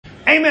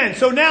Amen.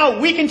 So now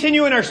we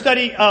continue in our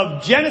study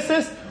of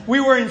Genesis. We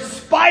were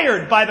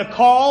inspired by the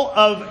call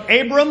of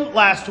Abram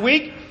last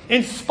week.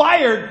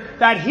 Inspired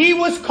that he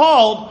was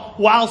called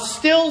while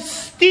still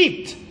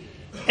steeped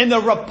in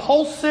the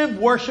repulsive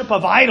worship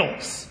of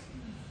idols.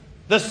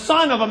 The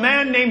son of a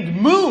man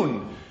named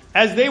Moon,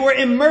 as they were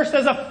immersed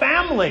as a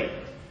family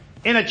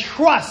in a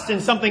trust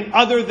in something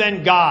other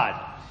than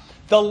God.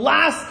 The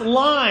last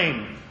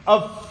line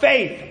of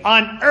faith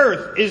on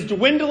earth is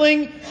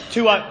dwindling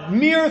to a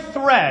mere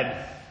thread,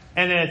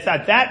 and it's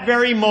at that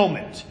very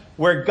moment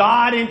where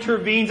God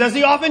intervenes, as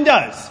he often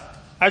does,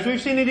 as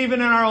we've seen it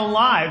even in our own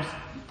lives,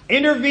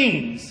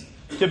 intervenes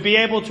to be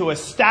able to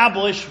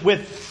establish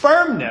with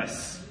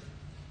firmness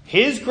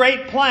his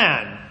great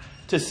plan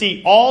to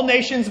see all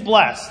nations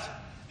blessed,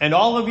 and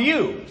all of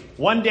you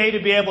one day to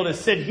be able to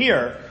sit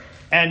here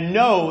and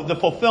know the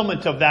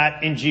fulfillment of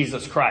that in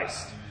Jesus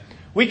Christ.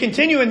 We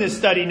continue in this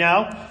study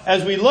now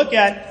as we look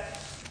at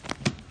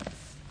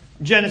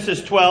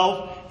Genesis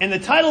 12, and the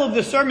title of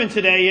the sermon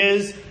today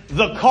is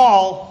The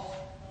Call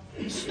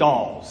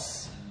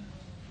Stalls.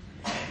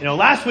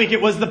 Last week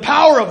it was the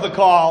power of the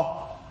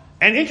call,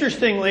 and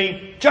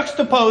interestingly,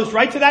 juxtaposed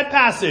right to that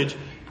passage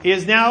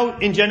is now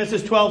in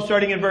Genesis 12,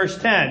 starting in verse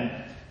 10,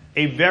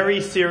 a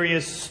very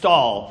serious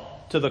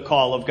stall to the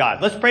call of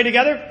God. Let's pray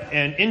together,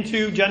 and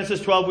into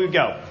Genesis 12 we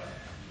go.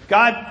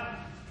 God,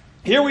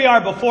 here we are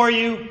before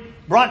you,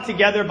 brought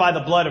together by the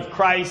blood of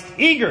Christ,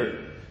 eager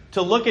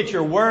to look at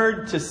your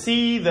word, to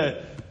see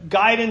the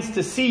guidance,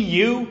 to see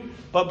you,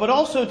 but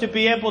also to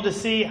be able to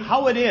see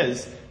how it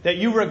is that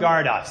you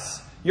regard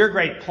us, your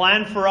great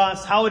plan for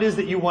us, how it is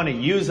that you want to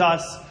use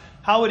us,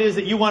 how it is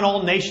that you want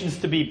all nations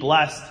to be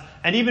blessed,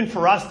 and even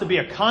for us to be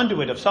a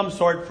conduit of some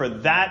sort for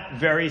that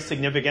very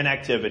significant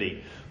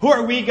activity. Who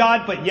are we,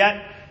 God, but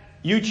yet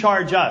you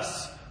charge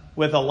us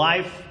with a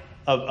life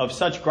of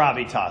such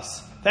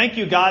gravitas. Thank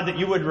you, God, that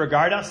you would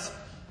regard us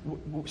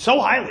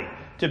so highly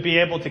to be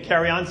able to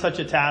carry on such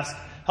a task.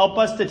 Help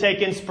us to take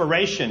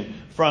inspiration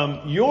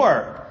from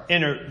your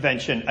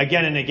intervention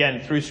again and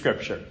again through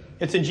Scripture.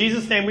 It's in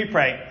Jesus' name we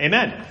pray.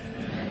 Amen.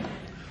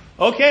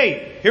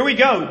 Okay, here we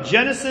go.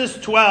 Genesis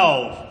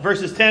 12,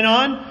 verses 10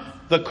 on.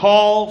 The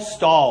call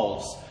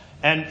stalls.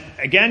 And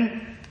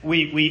again,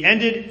 we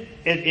ended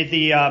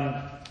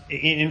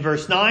in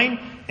verse 9.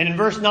 And in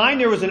verse 9,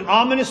 there was an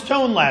ominous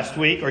tone last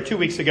week, or 2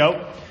 weeks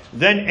ago.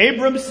 Then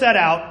Abram set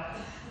out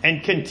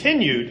and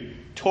continued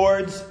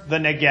towards the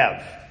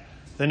Negev.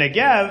 The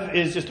Negev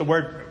is just a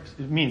word,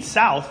 it means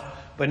south,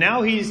 but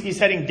now he's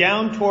heading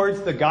down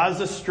towards the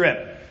Gaza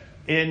Strip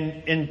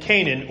in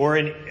Canaan, or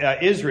in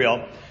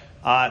Israel,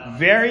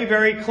 very,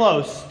 very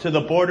close to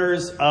the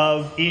borders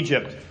of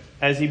Egypt,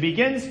 as he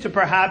begins to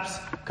perhaps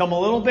come a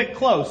little bit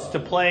close to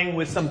playing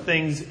with some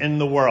things in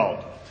the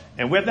world.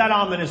 And with that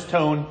ominous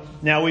tone,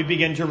 now we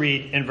begin to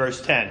read in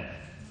verse 10.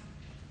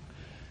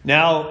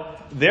 Now,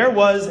 there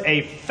was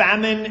a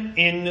famine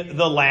in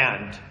the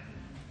land,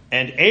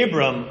 and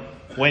Abram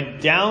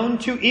went down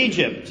to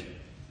Egypt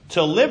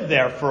to live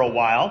there for a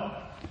while.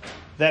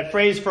 That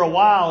phrase for a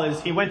while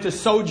is he went to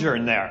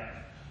sojourn there.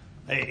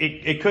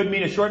 It could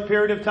mean a short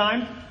period of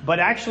time, but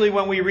actually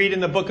when we read in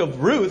the book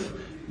of Ruth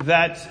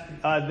that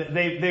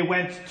they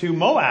went to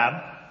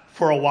Moab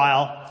for a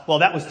while, well,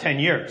 that was 10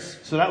 years.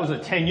 So that was a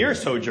 10-year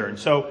sojourn.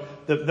 So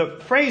the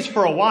phrase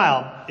for a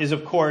while is,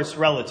 of course,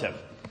 relative.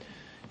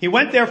 He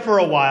went there for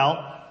a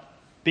while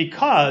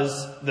because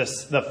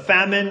the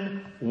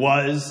famine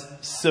was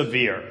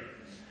severe.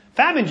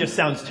 Famine just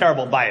sounds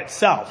terrible by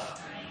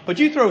itself, but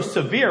you throw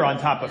severe on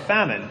top of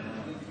famine.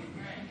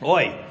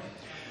 Boy.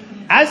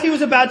 As he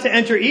was about to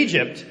enter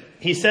Egypt,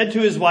 he said to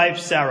his wife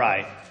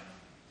Sarai,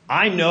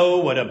 I know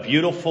what a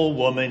beautiful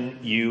woman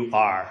you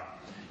are.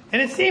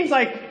 And it seems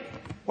like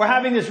we're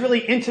having this really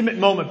intimate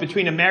moment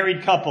between a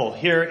married couple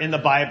here in the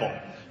Bible.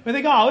 We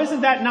think, oh,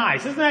 isn't that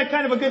nice? Isn't that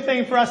kind of a good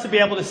thing for us to be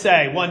able to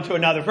say one to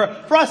another?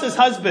 For us as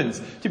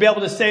husbands to be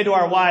able to say to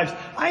our wives,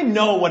 I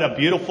know what a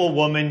beautiful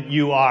woman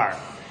you are.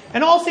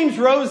 And all seems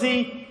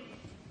rosy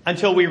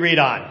until we read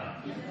on.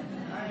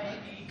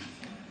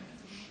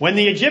 When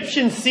the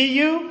Egyptians see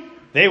you,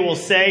 they will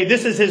say,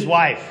 this is his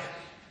wife.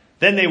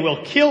 Then they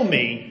will kill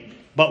me,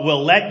 but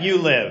will let you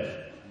live.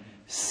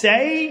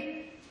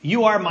 Say,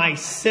 you are my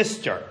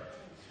sister,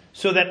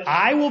 so that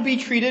I will be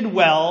treated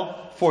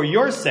well for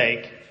your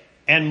sake,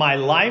 and my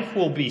life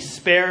will be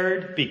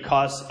spared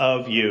because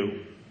of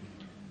you.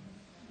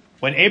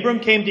 When Abram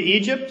came to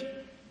Egypt,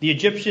 the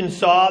Egyptians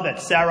saw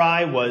that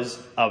Sarai was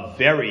a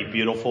very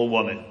beautiful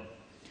woman.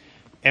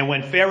 And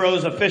when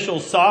Pharaoh's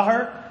officials saw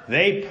her,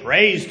 they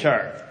praised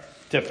her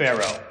to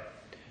Pharaoh,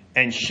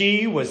 and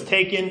she was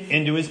taken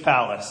into his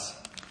palace.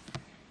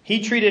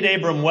 He treated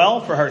Abram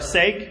well for her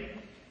sake,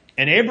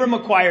 and Abram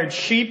acquired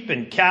sheep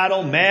and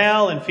cattle,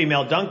 male and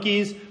female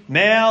donkeys,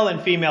 male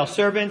and female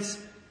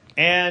servants,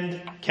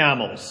 and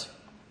camels.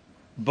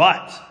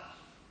 But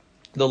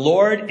the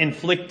Lord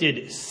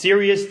inflicted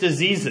serious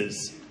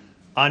diseases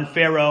on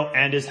Pharaoh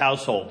and his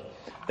household.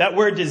 That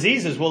word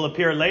diseases will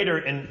appear later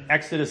in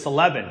Exodus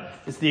 11.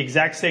 It's the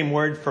exact same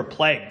word for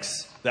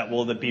plagues. that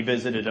will be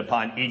visited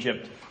upon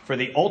Egypt for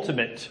the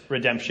ultimate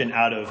redemption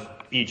out of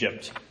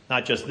Egypt,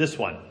 not just this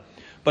one.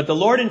 But the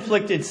Lord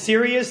inflicted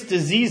serious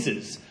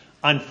diseases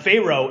on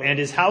Pharaoh and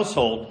his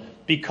household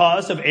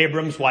because of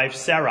Abram's wife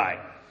Sarai.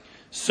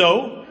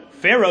 So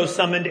Pharaoh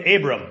summoned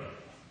Abram.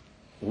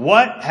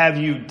 "What have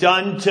you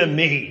done to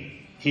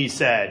me?" he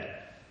said.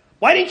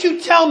 "Why didn't you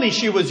tell me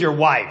she was your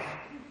wife?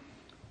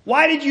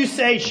 Why did you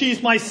say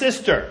she's my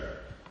sister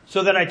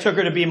so that I took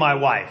her to be my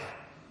wife?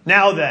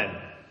 Now then,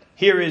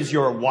 here is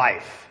your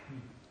wife.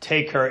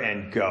 Take her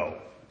and go."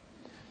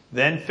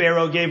 Then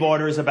Pharaoh gave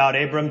orders about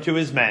Abram to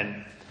his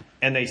men,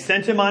 and they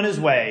sent him on his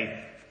way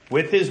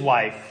with his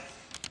wife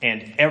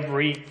and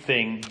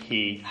everything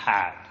he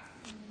had.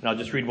 And I'll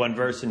just read one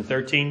verse in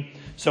 13.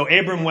 So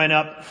Abram went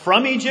up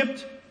from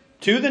Egypt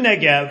to the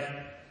Negev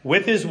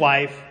with his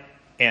wife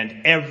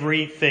and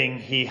everything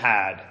he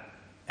had,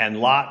 and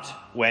Lot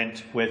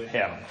went with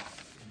him.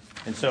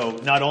 And so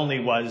not only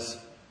was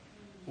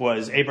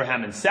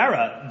Abraham and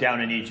Sarah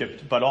down in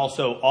Egypt, but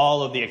also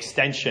all of the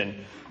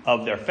extension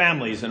of their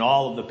families and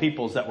all of the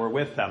peoples that were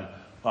with them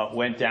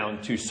went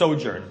down to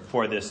sojourn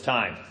for this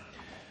time.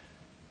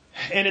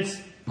 And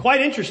it's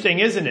quite interesting,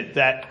 isn't it,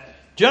 that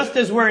just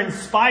as we're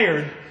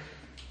inspired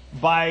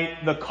by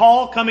the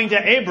call coming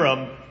to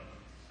Abram,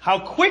 how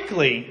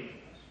quickly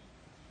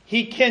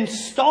he can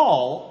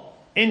stall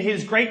in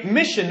his great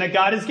mission that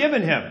God has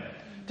given him.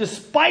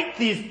 Despite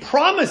these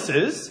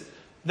promises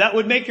that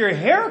would make your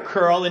hair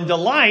curl in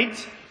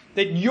delight,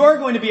 that you're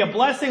going to be a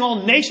blessing,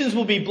 all nations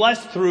will be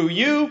blessed through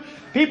you.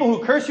 People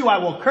who curse you, I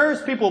will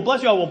curse. People who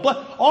bless you, I will bless.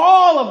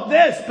 All of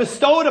this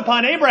bestowed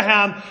upon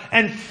Abraham,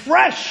 and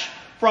fresh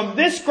from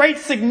this great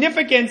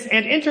significance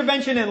and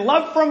intervention and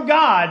love from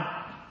God,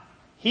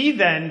 he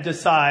then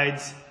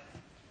decides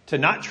to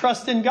not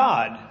trust in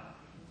God,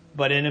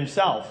 but in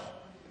himself.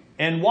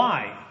 And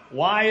why?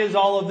 Why is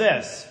all of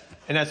this?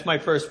 And that's my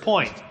first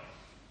point.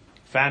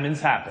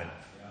 Famines happen.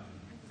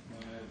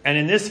 And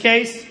in this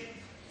case,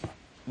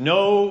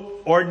 no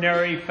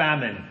ordinary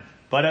famine,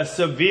 but a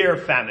severe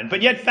famine.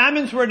 But yet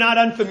famines were not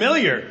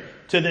unfamiliar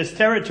to this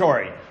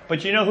territory.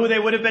 But you know who they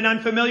would have been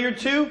unfamiliar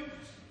to?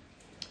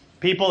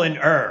 People in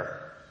Ur.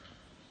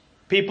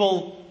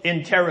 People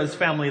in Terah's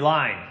family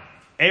line.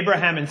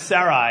 Abraham and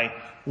Sarai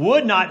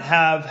would not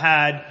have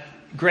had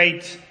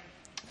great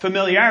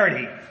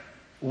familiarity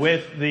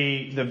with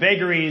the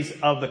vagaries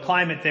of the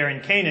climate there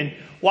in Canaan.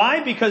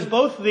 Why? Because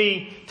both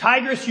the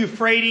Tigris,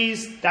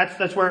 Euphrates,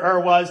 that's where Ur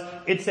was,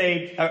 it's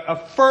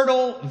a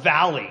fertile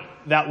valley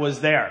that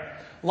was there.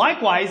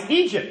 Likewise,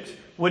 Egypt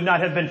would not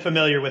have been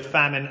familiar with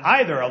famine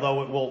either,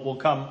 although it will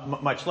come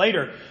much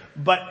later.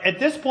 But at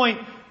this point,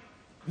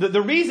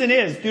 the reason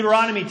is,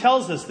 Deuteronomy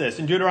tells us this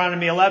in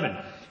Deuteronomy 11.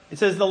 It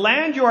says, "The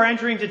land you are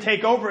entering to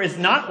take over is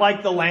not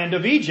like the land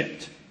of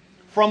Egypt,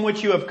 from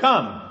which you have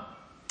come,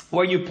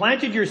 where you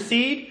planted your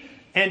seed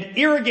and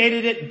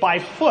irrigated it by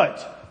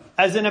foot,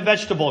 as in a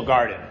vegetable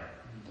garden.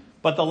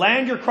 But the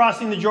land you're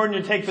crossing the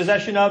Jordan to take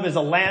possession of is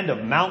a land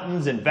of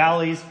mountains and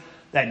valleys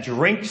that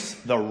drinks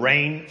the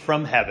rain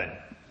from heaven."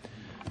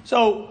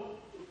 So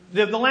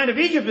the land of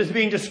Egypt is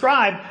being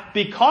described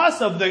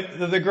because of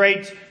the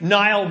great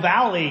Nile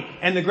Valley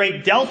and the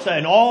great delta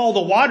and all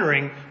the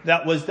watering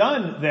that was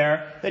done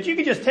there, that you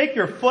could just take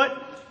your foot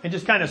and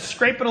just kind of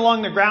scrape it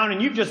along the ground,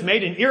 and you've just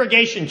made an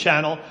irrigation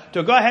channel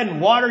to go ahead and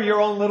water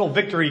your own little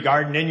victory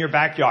garden in your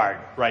backyard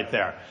right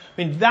there.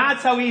 I mean,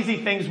 that's how easy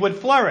things would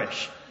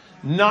flourish.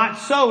 Not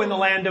so in the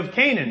land of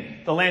Canaan.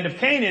 The land of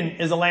Canaan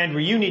is a land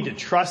where you need to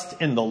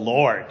trust in the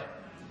Lord.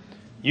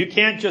 You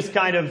can't just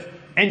kind of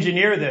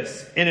engineer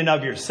this in and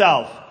of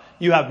yourself.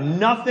 You have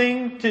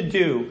nothing to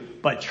do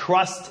but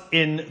trust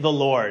in the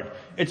Lord.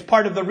 It's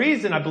part of the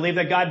reason I believe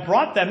that God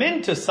brought them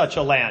into such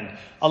a land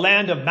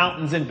of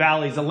mountains and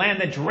valleys, a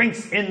land that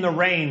drinks in the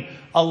rain,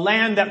 a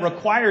land that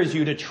requires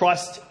you to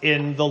trust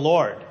in the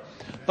Lord.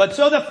 But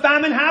so the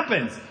famine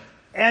happens.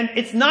 And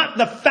it's not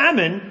the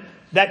famine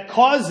that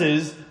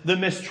causes the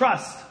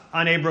mistrust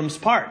on Abram's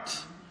part.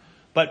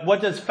 But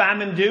what does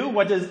famine do?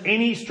 What does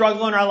any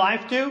struggle in our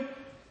life do?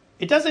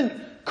 It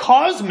doesn't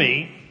cause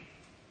me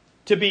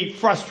to be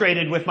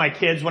frustrated with my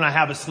kids when I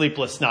have a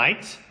sleepless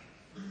night.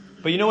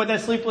 But you know what that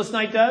sleepless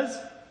night does?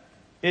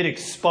 It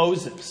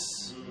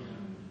exposes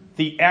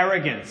the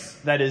arrogance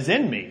that is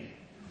in me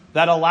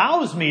that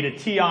allows me to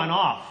tee on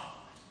off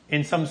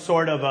in some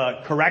sort of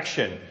a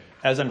correction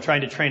as I'm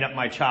trying to train up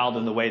my child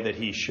in the way that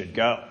he should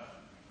go.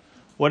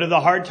 What do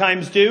the hard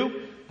times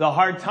do? The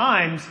hard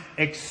times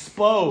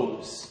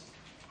expose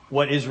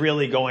what is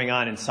really going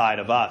on inside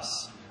of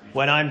us.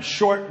 When I'm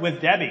short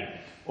with Debbie,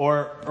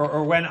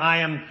 or when I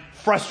am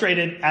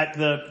frustrated at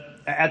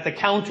the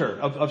counter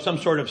of some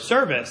sort of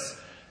service,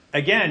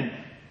 again,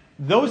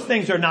 those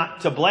things are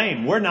not to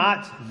blame. We're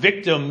not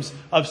victims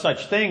of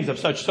such things, of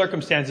such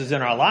circumstances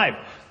in our life.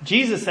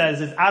 Jesus says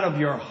it's out of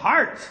your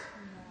heart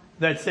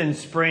that sin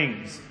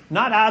springs.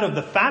 Not out of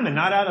the famine,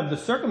 not out of the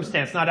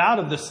circumstance, not out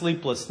of the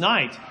sleepless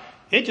night.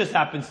 It just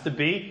happens to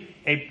be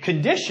a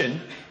condition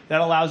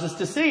that allows us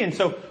to see. And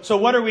so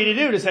what are we to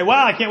do? To say,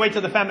 well, I can't wait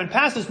till the famine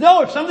passes.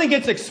 No, if something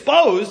gets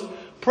exposed,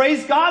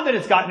 Praise God that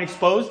it's gotten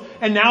exposed,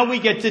 and now we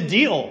get to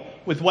deal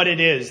with what it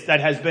is that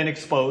has been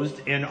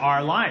exposed in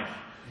our life.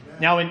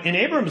 Now, in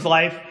Abram's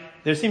life,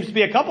 there seems to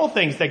be a couple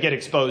things that get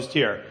exposed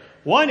here.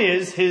 One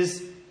is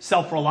his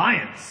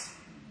self-reliance.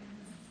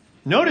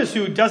 Notice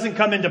who doesn't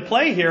come into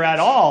play here at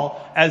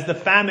all as the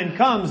famine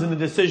comes and the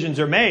decisions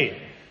are made.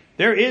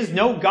 There is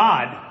no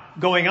God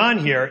going on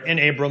here in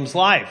Abram's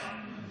life.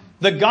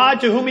 The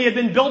God to whom he had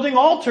been building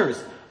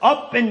altars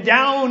up and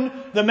down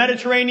the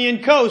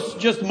Mediterranean coast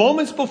just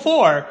moments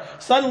before,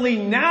 suddenly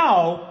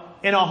now,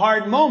 in a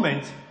hard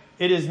moment,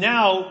 it is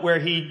now where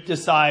he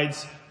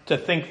decides to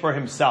think for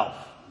himself.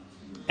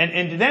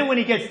 And then when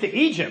he gets to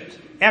Egypt,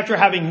 after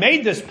having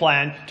made this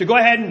plan to go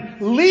ahead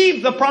and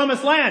leave the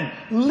promised land,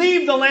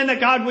 leave the land that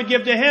God would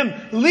give to him,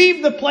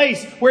 leave the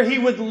place where he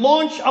would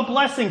launch a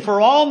blessing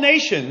for all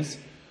nations,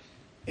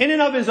 in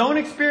and of his own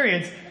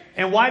experience.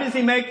 And why does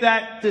he make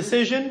that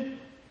decision?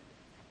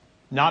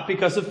 Not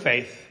because of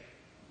faith,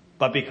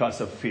 but because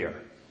of fear.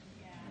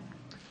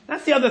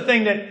 That's the other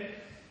thing that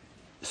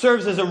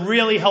serves as a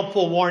really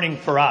helpful warning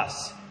for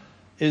us,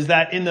 is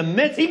that in the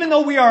midst, even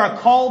though we are a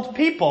called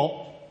people,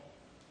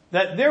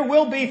 that there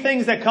will be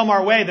things that come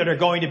our way that are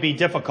going to be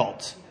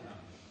difficult.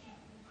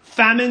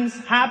 Famines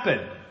happen.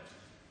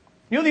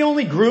 You know the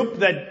only group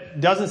that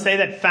doesn't say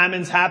that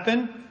famines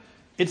happen?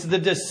 It's the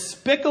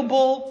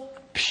despicable,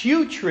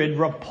 putrid,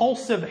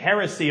 repulsive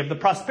heresy of the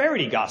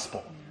prosperity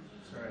gospel,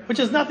 which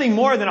is nothing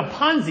more than a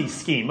Ponzi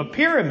scheme, a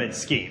pyramid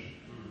scheme,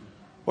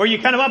 where you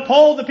kind of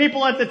uphold the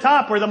people at the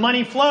top where the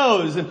money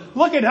flows, and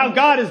look at how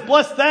God has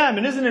blessed them,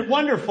 and isn't it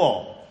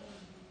wonderful?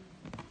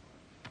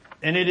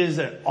 And it is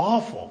an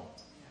awful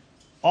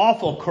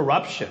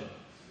corruption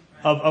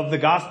of the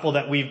gospel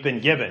that we've been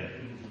given.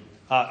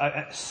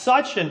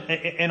 Such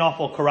an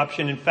awful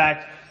corruption, in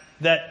fact,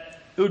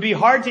 that it would be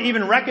hard to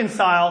even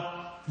reconcile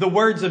the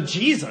words of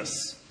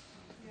Jesus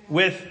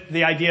with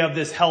the idea of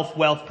this health,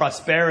 wealth,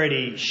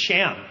 prosperity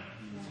sham.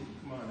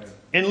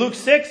 In Luke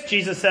 6,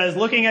 Jesus says,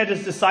 looking at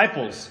his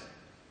disciples,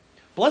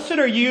 "Blessed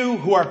are you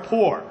who are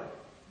poor,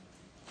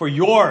 for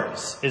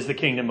yours is the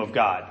kingdom of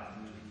God.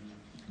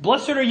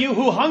 Blessed are you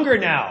who hunger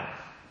now,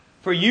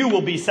 for you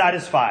will be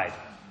satisfied.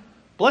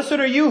 Blessed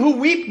are you who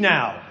weep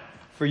now,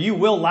 for you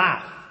will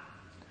laugh.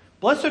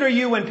 Blessed are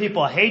you when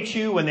people hate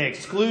you, when they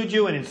exclude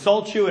you and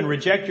insult you and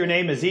reject your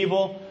name as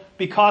evil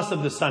because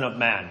of the Son of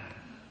Man.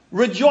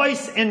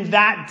 Rejoice in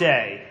that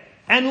day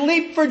and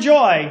leap for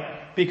joy,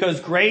 because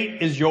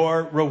great is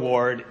your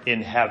reward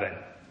in heaven.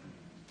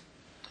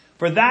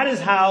 For that is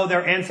how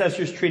their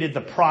ancestors treated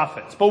the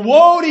prophets. But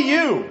woe to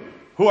you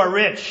who are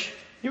rich.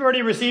 You've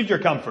already received your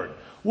comfort.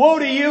 Woe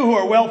to you who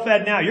are well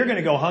fed now. You're going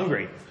to go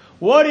hungry.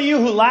 Woe to you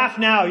who laugh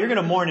now. You're going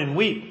to mourn and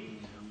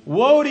weep.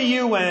 Woe to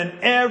you when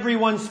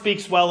everyone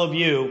speaks well of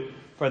you.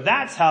 For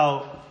that's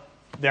how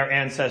their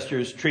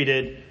ancestors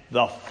treated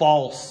the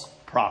false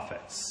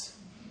prophets."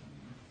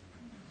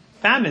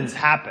 Famines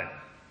happen.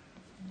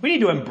 We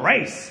need to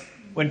embrace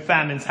when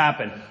famines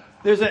happen.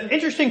 There's an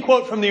interesting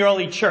quote from the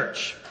early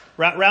church,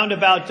 round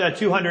about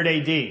 200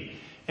 AD.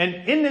 And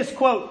in this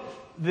quote,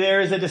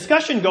 there's a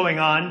discussion going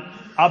on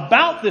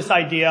about this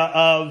idea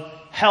of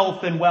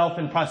health and wealth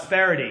and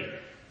prosperity.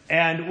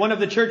 And one of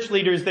the church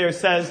leaders there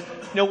says,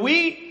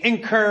 we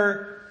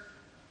incur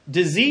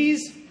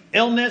disease,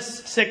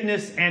 illness,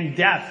 sickness, and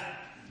death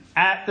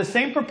at the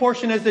same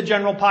proportion as the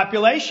general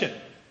population.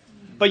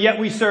 But yet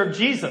we serve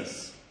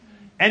Jesus.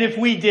 And if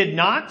we did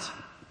not,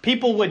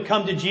 people would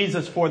come to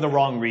Jesus for the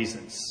wrong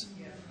reasons.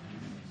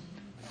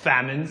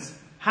 Famines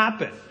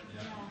happen.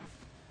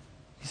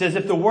 He says,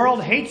 if the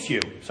world hates you,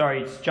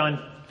 it's John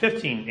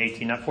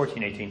 15:18, not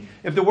 14:18.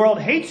 If the world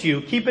hates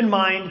you, keep in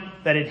mind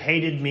that it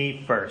hated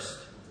me first.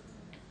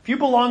 If you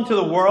belong to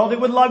the world,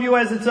 it would love you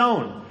as its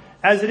own.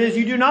 As it is,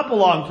 you do not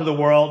belong to the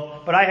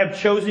world, but I have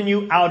chosen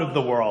you out of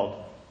the world.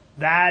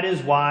 That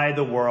is why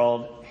the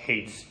world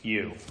hates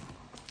you.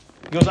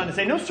 He goes on to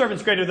say, no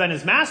servant's greater than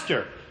his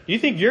master. Do you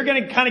think you're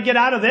going to kind of get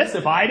out of this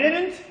if I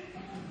didn't?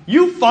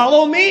 You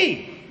follow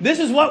me. This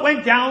is what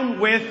went down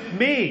with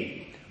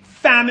me.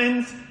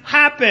 Famines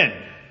happen.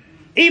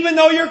 Even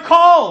though you're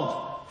called,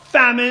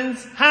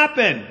 famines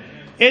happen.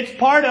 It's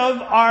part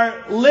of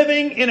our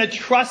living in a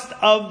trust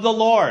of the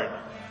Lord.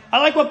 I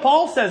like what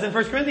Paul says in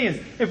 1 Corinthians.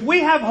 If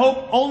we have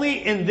hope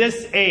only in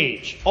this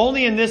age,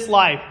 only in this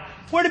life,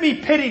 we're to be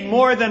pitied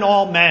more than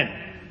all men.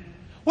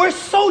 We're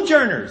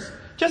sojourners.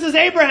 Just as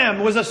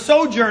Abraham was a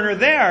sojourner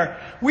there,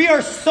 we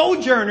are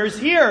sojourners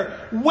here,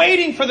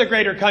 waiting for the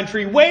greater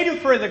country, waiting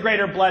for the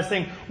greater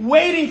blessing,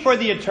 waiting for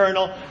the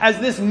eternal, as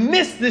this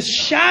mist, this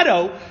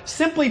shadow,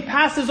 simply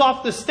passes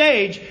off the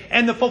stage,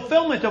 and the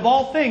fulfillment of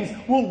all things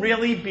will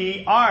really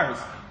be ours.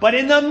 But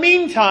in the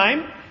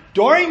meantime,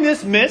 during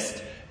this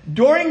mist,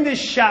 during this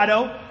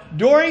shadow,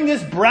 during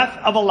this breath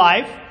of a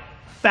life,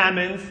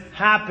 famines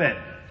happen.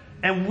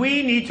 And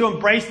we need to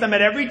embrace them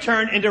at every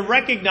turn and to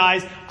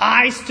recognize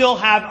I still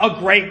have a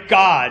great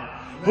God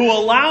who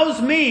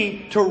allows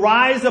me to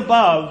rise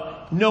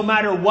above no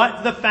matter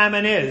what the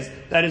famine is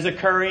that is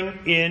occurring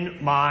in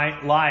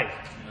my life.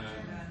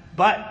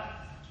 But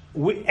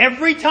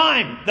Every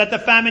time that the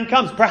famine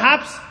comes,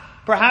 perhaps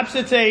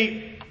it's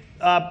a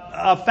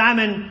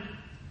famine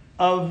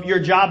of your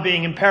job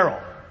being in peril.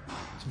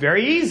 It's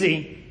very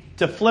easy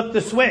to flip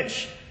the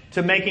switch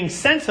to making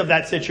sense of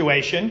that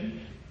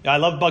situation. I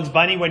love Bugs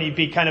Bunny when he'd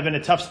be kind of in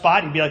a tough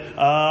spot. He'd be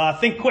like,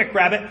 think quick,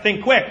 rabbit,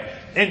 think quick.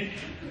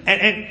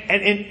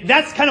 And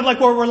that's kind of like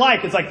where we're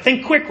like. It's like,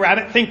 think quick,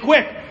 rabbit, think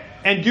quick.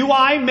 And do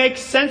I make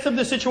sense of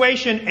the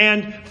situation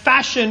and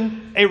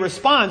fashion a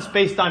response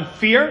based on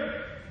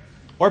fear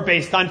or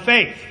based on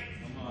faith?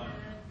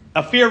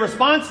 A fear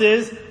response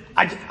is,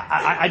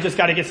 I just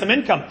got to get some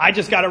income. I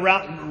just got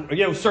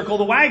to circle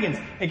the wagons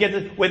and get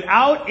this,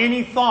 without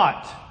any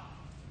thought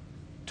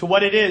to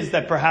what it is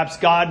that perhaps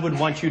God would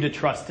want you to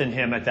trust in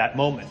Him at that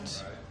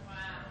moment.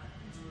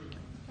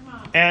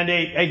 And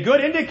a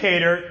good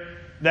indicator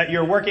that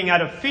you're working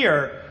out of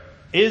fear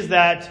is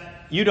that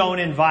you don't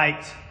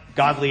invite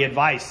godly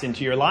advice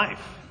into your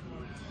life.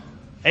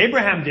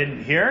 Abraham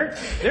didn't hear.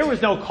 There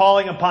was no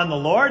calling upon the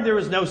Lord. There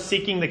was no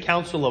seeking the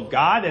counsel of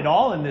God at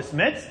all in this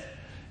midst.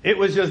 It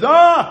was just,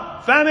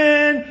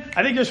 famine.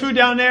 I think there's food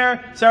down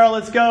there. Sarah,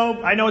 let's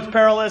go. I know it's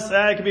perilous.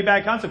 It could be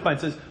bad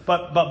consequences,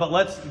 but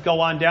let's go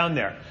on down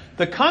there.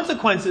 The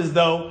consequences,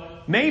 though,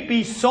 may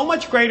be so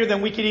much greater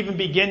than we can even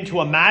begin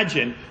to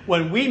imagine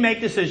when we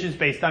make decisions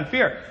based on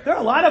fear. There are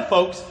a lot of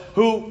folks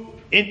who,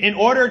 in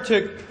order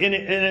to, in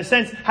a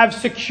sense, have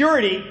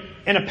security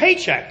in a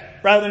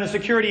paycheck rather than a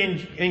security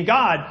in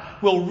God,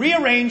 will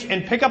rearrange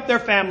and pick up their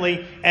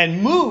family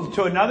and move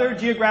to another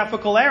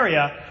geographical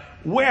area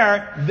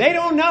where they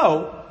don't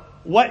know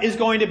what is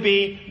going to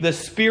be the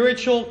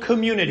spiritual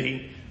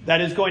community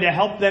that is going to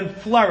help them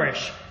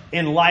flourish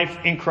in life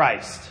in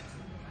Christ.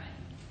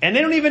 And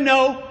they don't even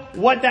know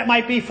what that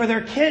might be for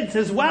their kids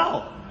as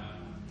well.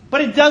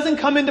 But it doesn't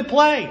come into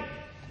play.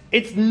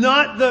 It's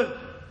not the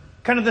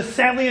kind of the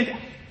salient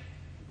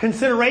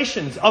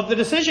considerations of the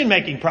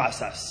decision-making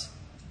process,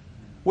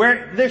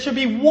 where there should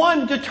be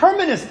one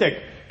deterministic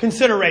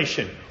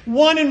consideration,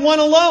 one and one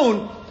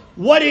alone.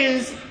 What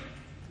is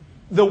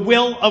the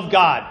will of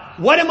God?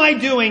 What am I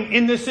doing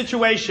in this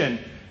situation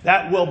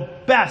that will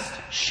best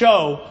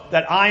show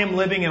that I am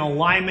living in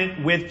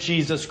alignment with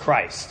Jesus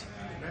Christ?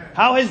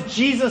 How has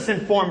Jesus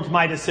informed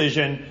my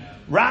decision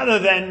rather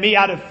than me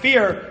out of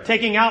fear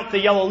taking out the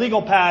yellow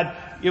legal pad,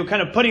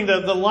 kind of putting the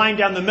line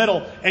down the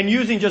middle and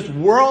using just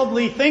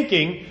worldly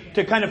thinking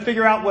to kind of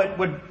figure out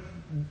what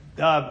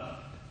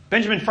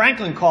Benjamin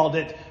Franklin called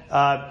it,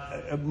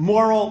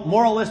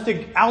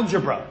 moralistic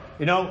algebra.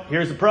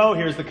 Here's the pro,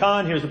 here's the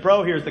con, here's the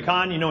pro, here's the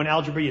con. In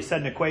algebra, you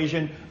set an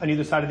equation on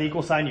either side of the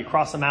equal sign, you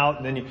cross them out,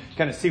 and then you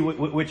kind of see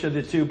which of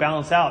the two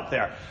balance out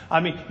there. I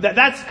mean,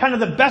 that's kind of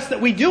the best that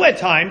we do at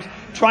times,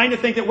 trying to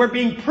think that we're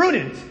being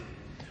prudent.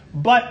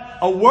 But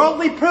a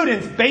worldly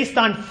prudence based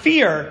on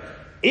fear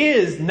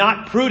is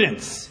not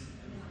prudence.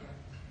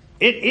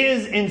 It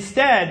is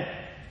instead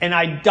an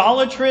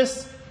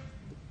idolatrous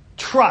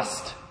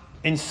trust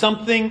in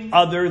something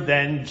other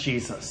than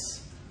Jesus.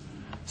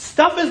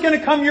 Stuff is going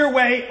to come your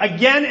way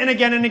again and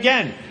again and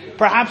again.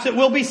 Perhaps it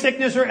will be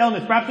sickness or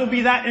illness. Perhaps it will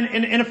be that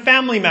in a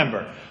family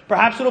member.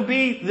 Perhaps it will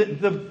be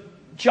the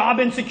job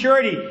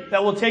insecurity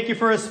that will take you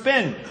for a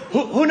spin.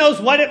 Who knows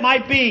what it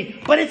might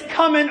be, but it's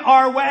coming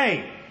our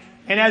way.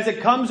 And as it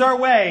comes our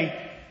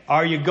way,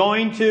 are you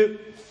going to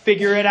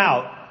figure it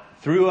out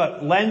through a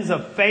lens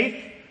of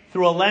faith,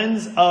 through a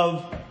lens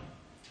of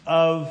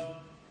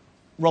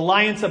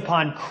reliance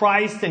upon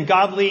Christ and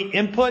godly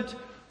input,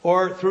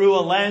 or through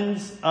a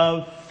lens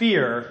of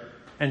fear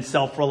and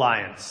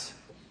self-reliance?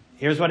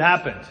 Here's what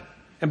happened.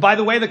 And by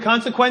the way, the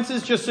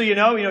consequences, just so you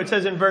know, it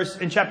says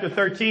in chapter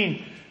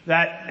 13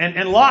 that,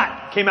 and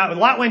Lot came out,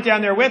 Lot went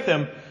down there with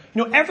him.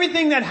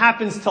 Everything that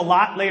happens to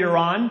Lot later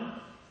on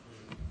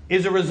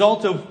is a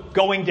result of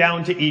going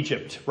down to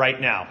Egypt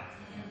right now,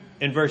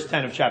 in verse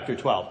 10 of chapter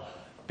 12.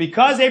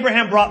 Because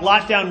Abraham brought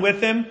Lot down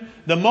with him,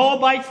 the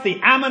Moabites, the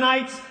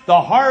Ammonites,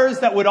 the horrors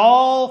that would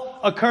all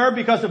occur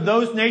because of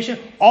those nations,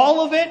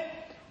 all of it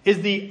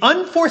is the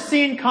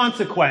unforeseen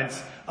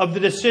consequence of the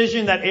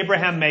decision that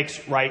Abraham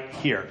makes right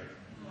here.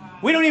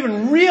 We don't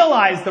even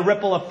realize the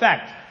ripple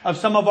effect of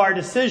some of our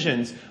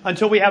decisions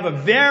until we have a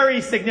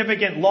very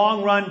significant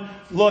long-run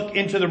look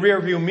into the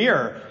rearview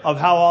mirror of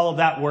how all of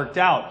that worked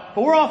out.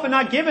 But we're often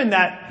not given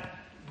that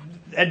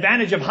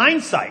advantage of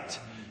hindsight.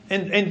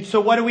 And so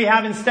what do we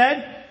have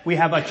instead? We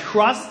have a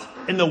trust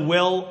in the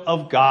will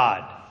of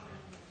God.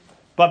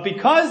 But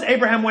because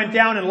Abraham went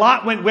down and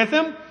Lot went with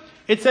him,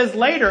 it says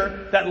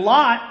later that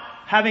Lot,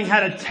 having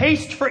had a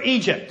taste for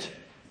Egypt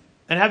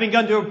and having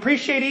begun to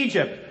appreciate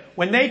Egypt,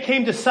 when they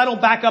came to settle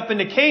back up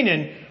into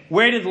Canaan,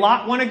 where did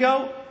Lot want to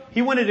go?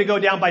 He wanted to go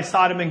down by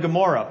Sodom and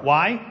Gomorrah.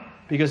 Why?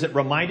 Because it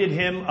reminded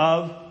him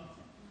of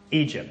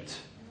Egypt.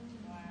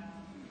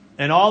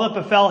 And all that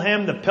befell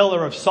him, the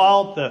pillar of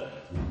salt, the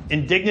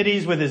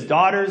indignities with his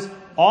daughters,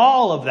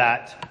 all of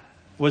that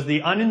was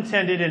the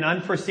unintended and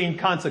unforeseen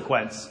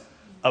consequence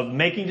of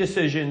making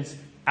decisions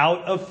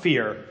out of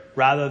fear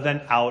rather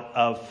than out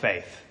of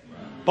faith.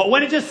 But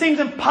when it just seems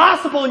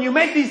impossible and you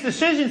make these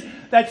decisions,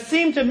 that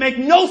seem to make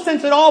no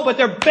sense at all, but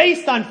they're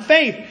based on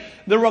faith.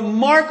 The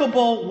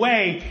remarkable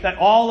way that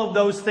all of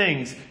those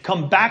things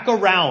come back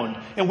around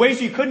in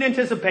ways you couldn't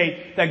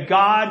anticipate, that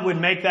God would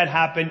make that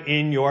happen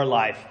in your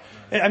life.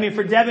 I mean,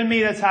 for Deb and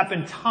me, that's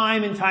happened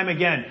time and time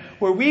again,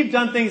 where we've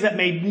done things that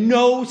made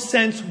no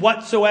sense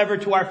whatsoever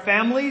to our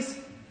families,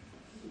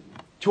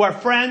 to our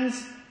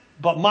friends.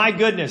 But my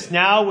goodness,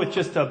 now with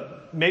just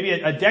maybe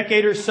a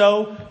decade or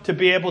so to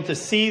be able to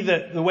see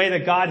the way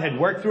that God had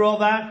worked through all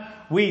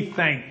that, we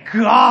thank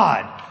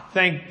God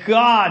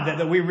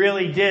that we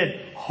really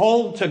did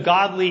hold to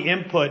godly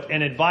input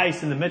and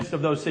advice in the midst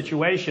of those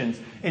situations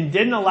and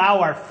didn't allow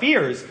our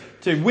fears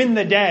to win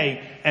the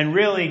day and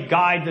really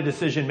guide the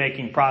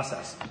decision-making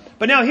process.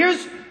 But now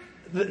here's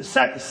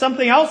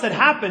something else that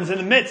happens in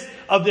the midst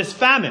of this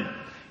famine.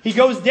 He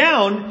goes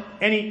down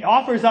and he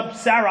offers up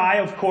Sarai,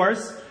 of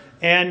course,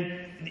 and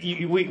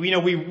we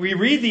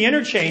read the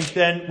interchange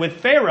then with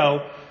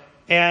Pharaoh,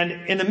 and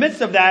in the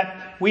midst of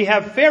that, we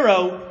have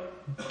Pharaoh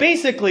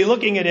basically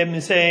looking at him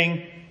and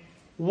saying,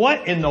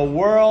 "What in the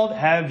world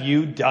have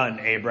you done,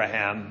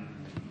 Abraham?"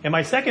 And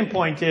my second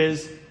point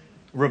is,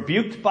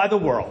 rebuked by the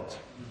world.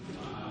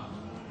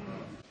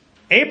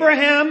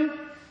 Abraham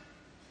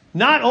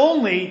not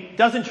only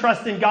doesn't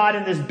trust in God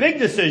in this big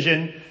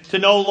decision to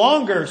no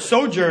longer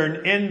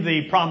sojourn in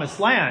the promised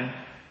land,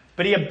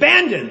 but he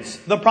abandons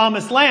the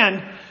promised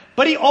land,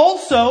 but he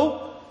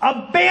also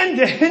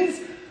abandons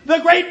the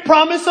great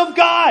promise of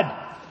God.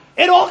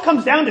 It all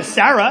comes down to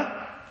Sarah.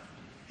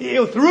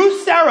 Through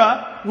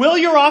Sarah will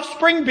your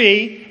offspring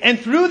be, and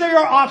through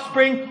your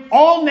offspring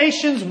all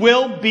nations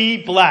will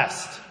be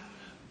blessed.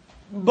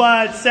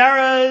 But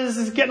Sarah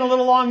is getting a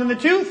little long in the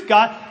tooth.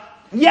 God,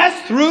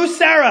 yes, through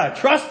Sarah,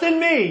 trust in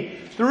me,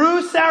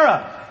 through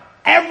Sarah.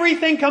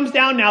 Everything comes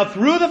down now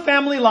through the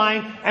family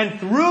line and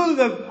through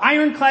the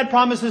ironclad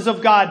promises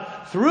of God,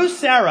 through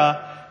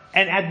Sarah.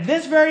 And at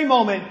this very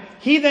moment,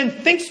 he then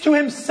thinks to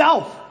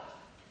himself,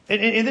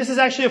 and this is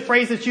actually a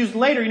phrase that's used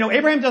later.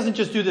 Abraham doesn't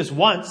just do this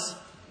once.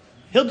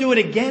 He'll do it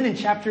again in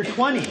chapter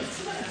 20.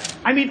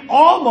 I mean,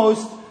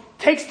 almost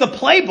takes the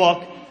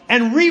playbook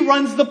and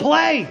reruns the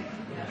play.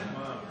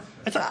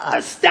 It's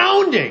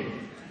astounding.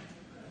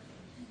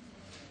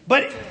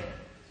 But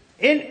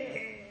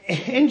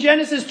in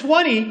Genesis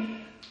 20,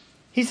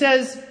 he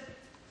says,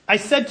 I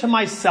said to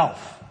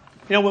myself,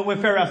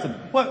 when Pharaoh asked him,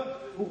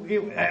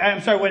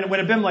 when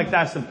Abimelech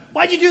asked him,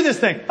 why'd you do this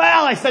thing?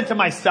 Well, I said to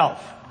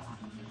myself,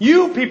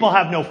 you people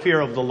have no fear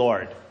of the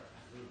Lord.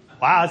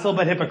 Wow, that's a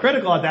little bit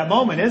hypocritical at that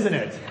moment, isn't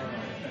it?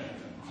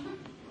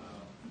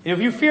 If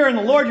you fear in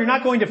the Lord, you're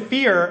not going to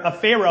fear a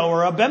Pharaoh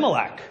or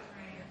Abimelech.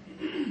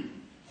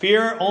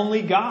 Fear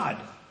only God.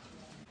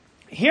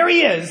 Here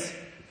he is,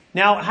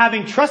 now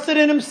having trusted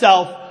in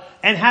himself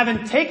and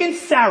having taken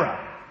Sarah,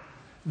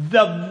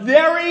 the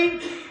very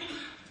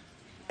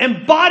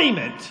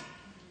embodiment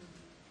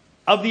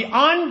of the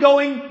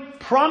ongoing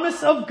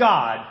promise of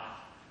God,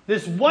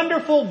 this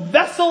wonderful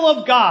vessel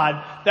of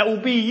God that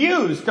will be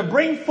used to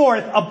bring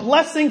forth a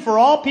blessing for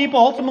all people,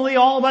 ultimately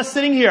all of us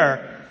sitting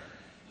here.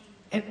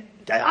 And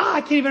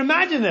I can't even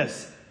imagine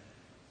this.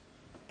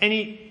 And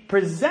he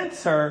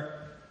presents her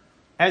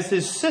as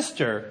his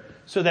sister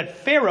so that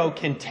Pharaoh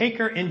can take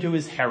her into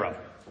his harem.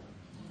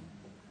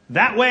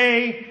 That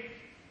way,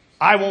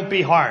 I won't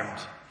be harmed.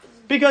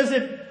 Because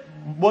it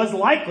was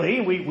likely,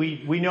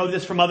 we know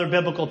this from other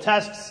biblical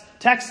texts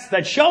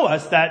that show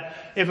us that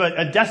if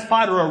a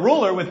despot or a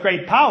ruler with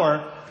great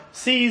power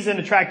sees an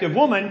attractive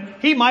woman,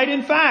 he might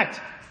in fact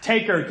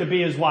take her to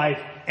be his wife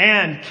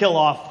and kill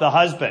off the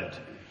husband.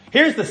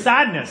 Here's the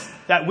sadness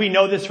that we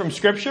know this from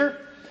Scripture,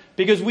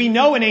 because we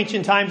know in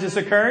ancient times this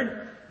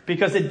occurred,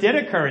 because it did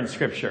occur in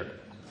Scripture.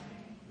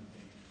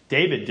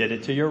 David did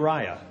it to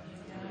Uriah.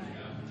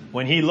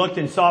 When he looked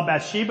and saw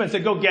Bathsheba and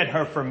said, go get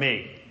her for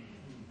me.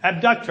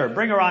 Abduct her,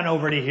 bring her on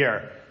over to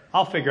here.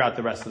 I'll figure out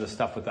the rest of the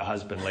stuff with the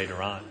husband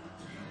later on.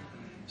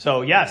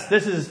 So yes,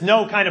 this is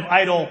no kind of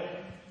idle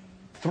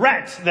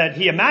threat that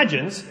he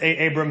imagines,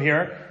 Abram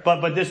here,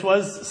 but this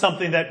was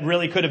something that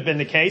really could have been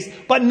the case.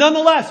 But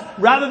nonetheless,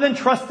 rather than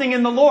trusting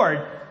in the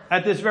Lord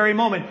at this very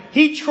moment,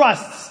 he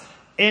trusts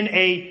in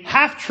a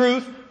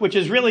half-truth, which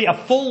is really a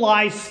full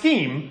lie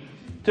scheme,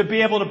 to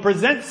be able to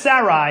present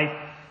Sarai,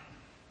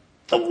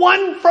 the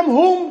one from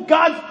whom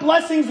God's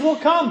blessings will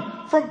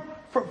come.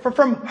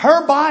 From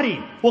her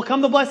body will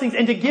come the blessings,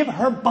 and to give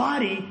her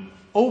body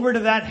over to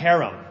that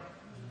harem.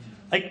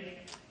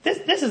 Like,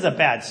 this is a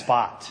bad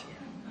spot.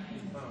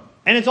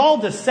 And it's all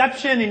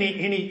deception, and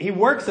he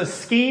works a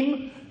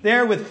scheme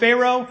there with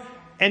Pharaoh.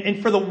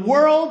 And for the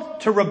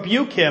world to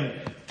rebuke him,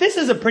 this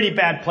is a pretty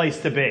bad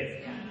place to be.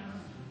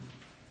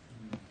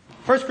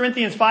 1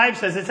 Corinthians 5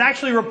 says, it's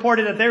actually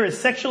reported that there is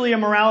sexual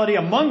immorality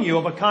among you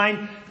of a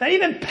kind that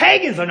even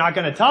pagans are not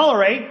going to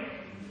tolerate.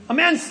 A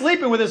man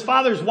sleeping with his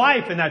father's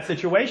wife in that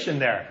situation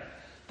there.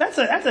 That's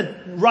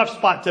a rough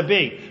spot to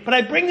be. But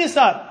I bring this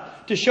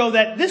up to show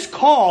that this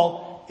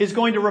call is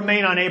going to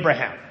remain on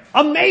Abraham.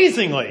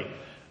 Amazingly.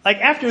 Like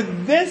after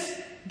this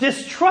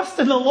distrust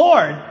in the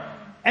Lord,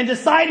 and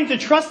deciding to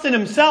trust in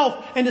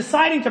himself and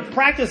deciding to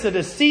practice a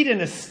deceit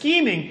and a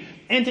scheming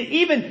and to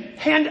even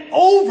hand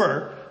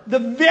over the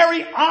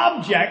very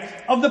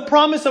object of the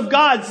promise of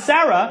God,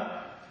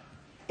 Sarah,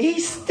 he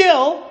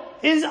still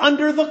is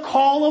under the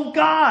call of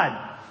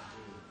God.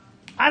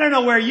 I don't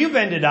know where you've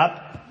ended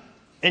up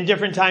in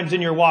different times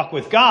in your walk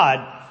with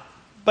God,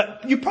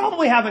 but you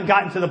probably haven't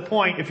gotten to the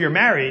point, if you're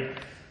married,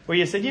 where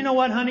you said, you know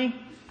what, honey?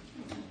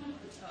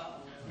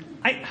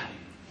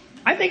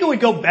 I think it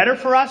would go better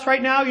for us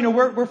right now. You know,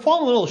 we're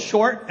falling a little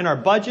short in our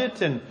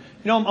budget, and,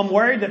 you know, I'm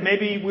worried that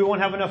maybe we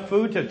won't have enough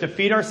food to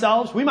feed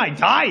ourselves. We might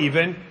die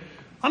even.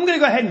 I'm going to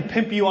go ahead and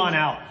pimp you on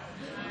out.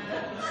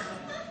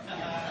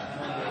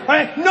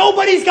 Right?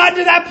 Nobody's gotten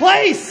to that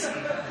place.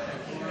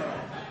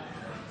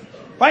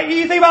 Right?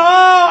 You think about,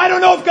 I don't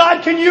know if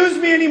God can use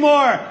me anymore.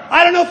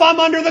 I don't know if I'm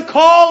under the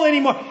call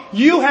anymore.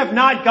 You have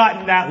not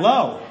gotten that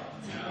low.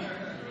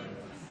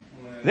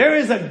 There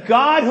is a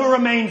God who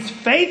remains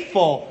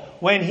faithful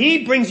when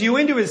He brings you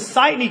into His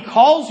sight and He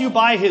calls you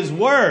by His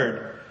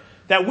word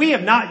that we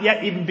have not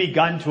yet even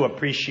begun to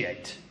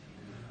appreciate.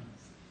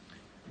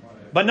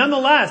 But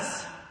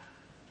nonetheless,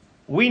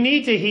 we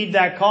need to heed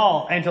that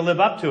call and to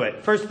live up to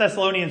it. 1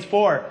 Thessalonians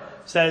 4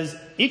 says,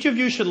 each of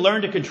you should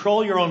learn to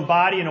control your own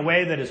body in a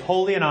way that is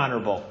holy and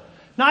honorable,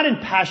 not in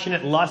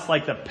passionate lust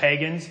like the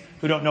pagans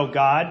who don't know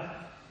God.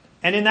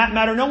 And in that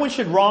matter, no one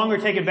should wrong or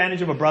take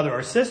advantage of a brother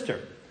or sister.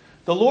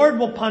 The Lord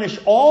will punish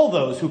all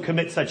those who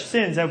commit such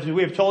sins, as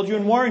we have told you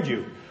and warned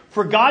you.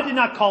 For God did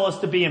not call us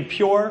to be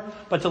impure,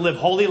 but to live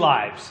holy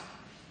lives.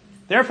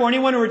 Therefore,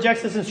 anyone who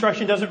rejects this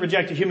instruction doesn't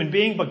reject a human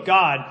being, but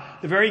God,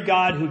 the very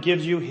God who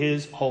gives you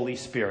His Holy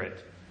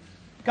Spirit.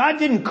 God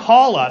didn't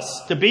call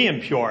us to be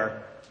impure,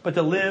 but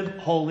to live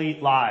holy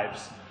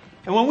lives.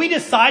 And when we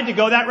decide to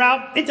go that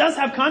route, it does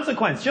have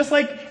consequence. Just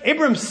like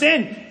Abram's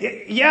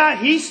sin, yeah,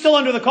 he's still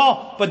under the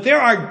call, but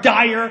there are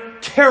dire,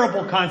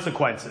 terrible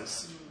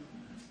consequences.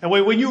 And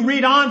when you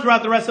read on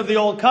throughout the rest of the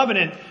Old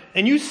Covenant,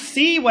 and you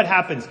see what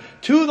happens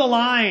to the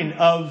line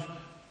of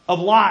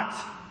Lot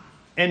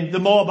and the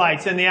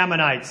Moabites and the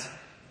Ammonites,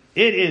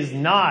 it is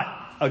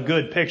not a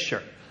good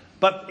picture.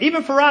 But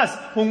even for us,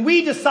 when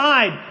we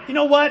decide, you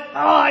know what,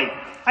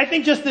 I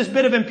think just this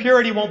bit of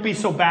impurity won't be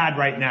so bad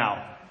right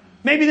now.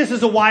 Maybe this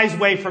is a wise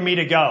way for me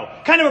to go.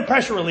 Kind of a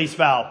pressure release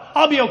valve.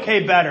 I'll be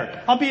okay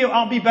better.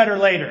 I'll be better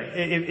later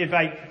if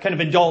I kind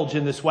of indulge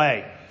in this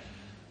way.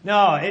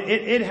 No,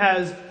 it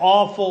has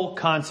awful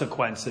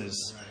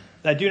consequences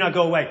that do not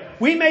go away.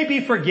 We may be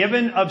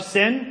forgiven of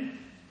sin,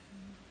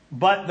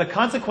 but the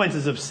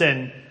consequences of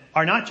sin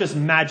are not just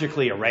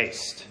magically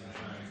erased.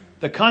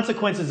 The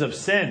consequences of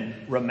sin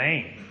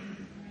remain.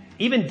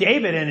 Even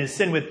David and his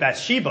sin with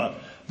Bathsheba,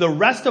 the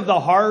rest of the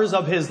horrors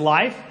of his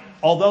life,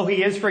 although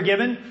he is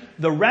forgiven,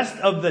 the rest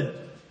of the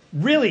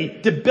really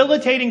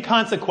debilitating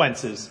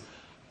consequences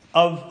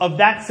of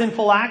that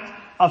sinful act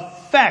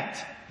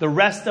affect the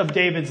rest of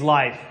David's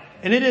life.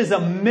 And it is a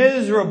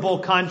miserable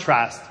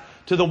contrast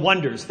to the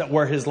wonders that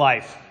were his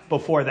life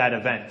before that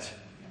event.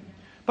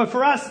 But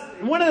for us,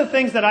 one of the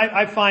things that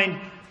I find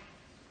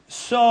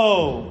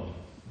so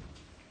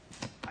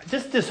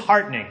just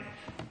disheartening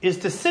is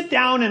to sit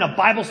down in a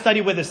Bible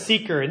study with a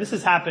seeker. And this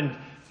has happened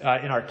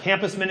in our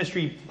campus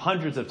ministry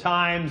hundreds of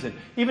times, and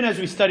even as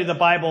we study the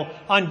Bible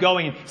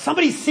ongoing, and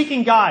somebody's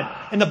seeking God,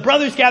 and the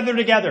brothers gather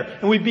together,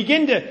 and we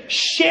begin to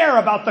share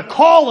about the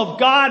call of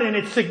God and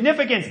its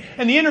significance,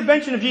 and the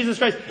intervention of Jesus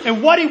Christ,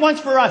 and what He wants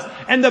for us,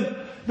 and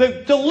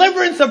the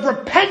deliverance of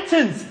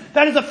repentance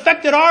that has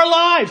affected our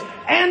lives,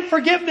 and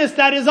forgiveness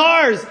that is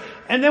ours.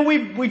 And then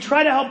we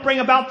try to help bring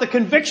about the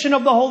conviction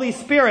of the Holy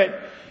Spirit,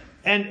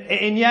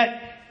 and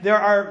yet there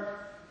are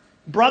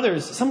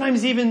brothers,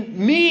 sometimes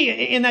even me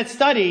in that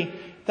study,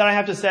 that I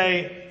have to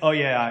say, oh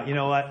yeah, you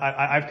know what,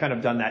 I've kind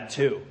of done that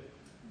too,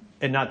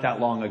 and not that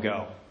long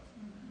ago.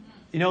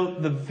 You know,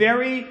 the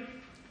very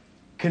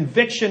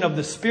conviction of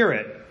the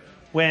Spirit,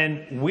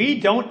 when we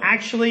don't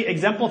actually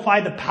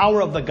exemplify the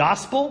power of the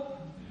gospel,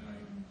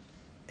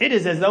 it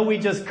is as though we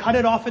just cut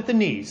it off at the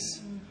knees.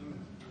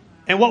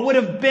 And what would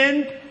have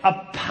been a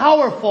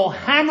powerful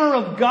hammer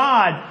of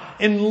God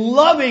in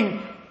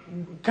loving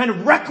kind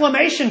of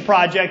reclamation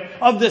project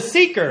of the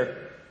seeker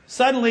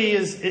suddenly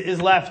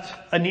is left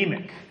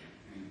anemic.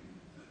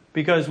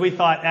 Because we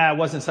thought, it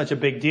wasn't such a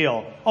big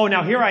deal. Oh,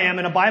 now here I am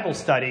in a Bible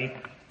study,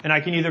 and I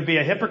can either be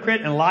a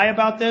hypocrite and lie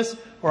about this,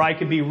 or I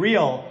could be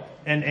real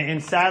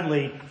and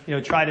sadly,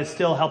 try to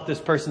still help this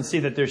person see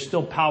that there's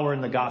still power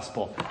in the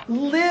gospel.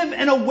 Live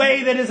in a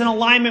way that is in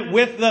alignment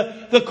with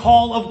the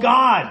call of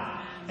God.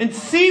 And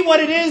see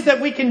what it is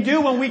that we can do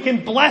when we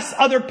can bless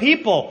other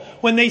people,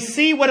 when they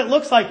see what it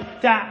looks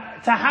like to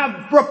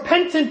have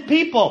repentant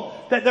people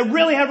that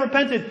really have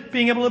repented,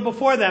 being able to live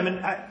before them.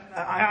 And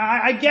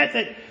I get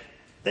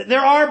that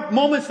there are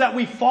moments that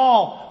we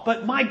fall,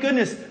 but my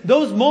goodness,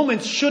 those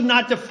moments should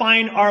not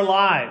define our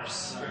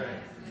lives.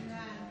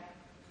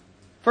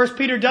 1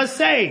 Peter does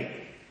say,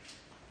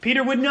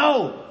 Peter would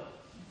know.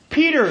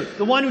 Peter,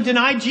 the one who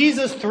denied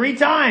Jesus 3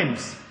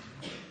 times,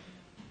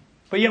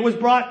 but yet was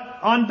brought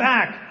on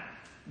back.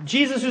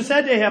 Jesus who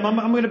said to him,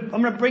 I'm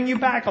going to bring you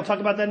back. I'll talk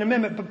about that in a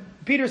minute. But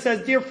Peter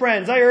says, dear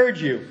friends, I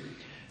urge you,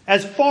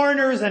 as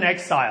foreigners and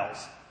exiles.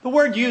 The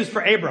word used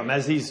for Abram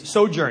as he's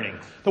sojourning.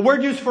 The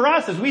word used for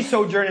us as we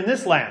sojourn in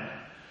this land.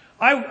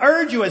 I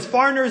urge you as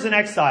foreigners and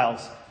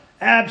exiles,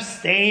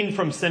 abstain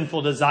from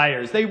sinful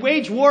desires. They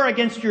wage war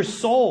against your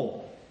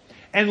soul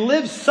and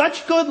live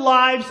such good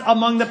lives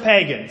among the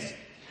pagans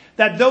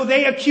that though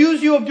they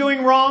accuse you of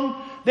doing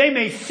wrong, they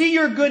may see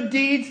your good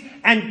deeds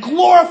and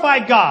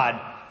glorify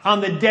God on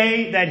the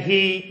day that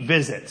he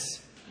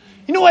visits.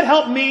 You know what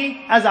helped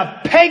me as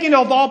a pagan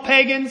of all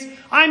pagans?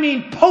 I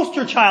mean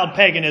poster child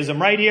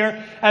paganism right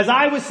here. As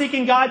I was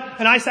seeking God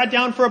and I sat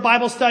down for a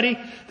Bible study,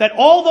 that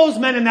all those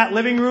men in that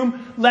living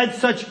room led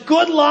such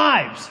good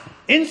lives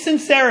in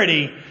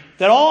sincerity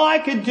that all I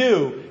could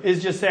do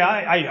is just say,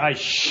 I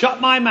shut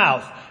my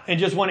mouth and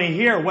just want to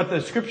hear what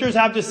the scriptures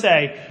have to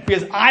say,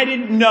 because I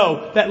didn't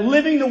know that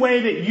living the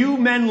way that you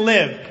men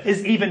live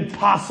is even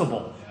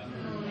possible.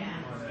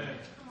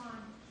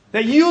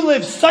 That you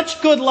live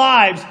such good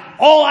lives,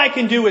 all I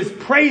can do is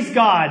praise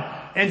God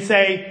and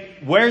say,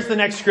 where's the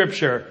next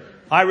scripture?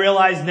 I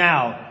realize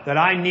now that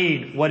I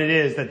need what it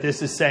is that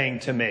this is saying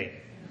to me.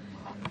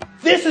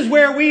 This is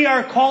where we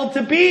are called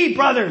to be,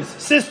 brothers,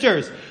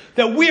 sisters.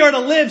 That we are to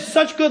live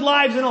such good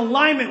lives in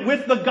alignment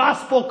with the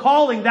gospel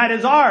calling that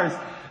is ours.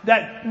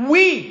 That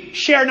we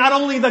share not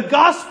only the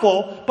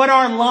gospel, but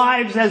our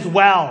lives as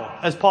well,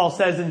 as Paul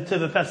says into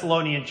the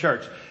Thessalonian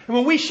church. And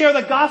when we share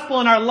the gospel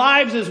in our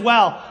lives as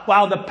well,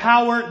 wow, the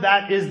power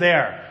that is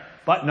there.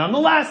 But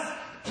nonetheless,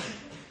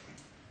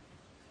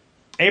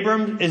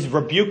 Abram is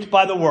rebuked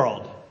by the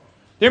world.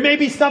 There may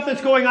be stuff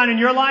that's going on in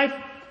your life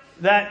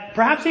that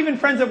perhaps even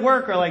friends at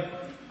work are like,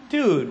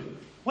 dude,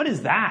 what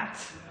is that?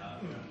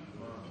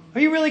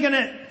 Are you really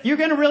you're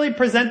going to really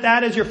present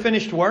that as your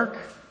finished work?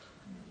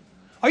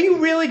 Are you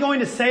really going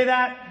to say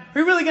that? Are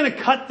you really going to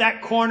cut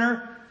that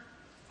corner?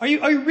 Are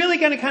you really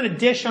going to kind of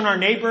dish on our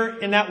neighbor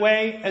in that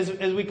way as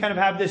we kind of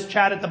have this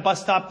chat at the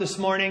bus stop this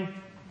morning?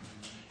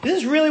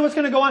 Is this really what's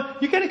going to go on?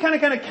 You're going to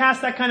kind of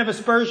cast that kind of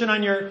aspersion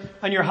on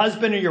your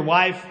husband or your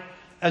wife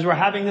as we're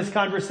having this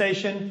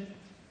conversation?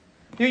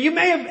 You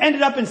may have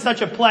ended up in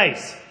such a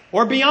place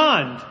or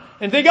beyond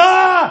and think,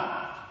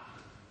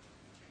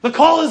 the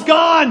call is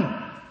gone.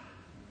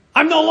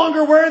 I'm no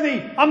longer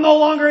worthy. I'm no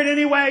longer in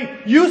any way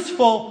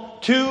useful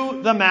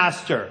to the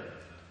master.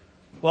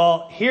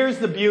 Well, here's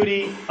the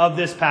beauty of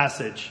this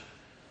passage.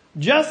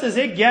 Just as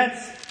it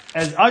gets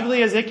as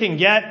ugly as it can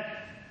get,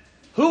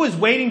 who is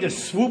waiting to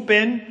swoop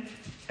in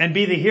and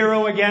be the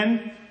hero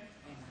again?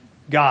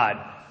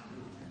 God.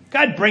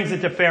 God brings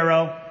it to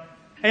Pharaoh.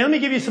 Hey, let me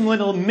give you some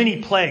little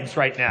mini plagues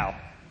right now.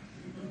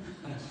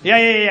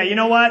 Yeah. You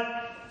know what?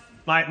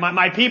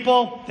 My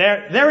people,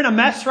 they're in a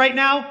mess right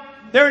now.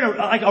 They're in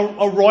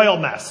a royal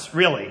mess,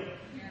 really.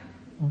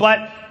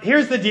 But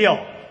here's the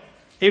deal.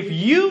 If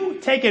you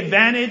take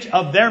advantage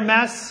of their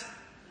mess,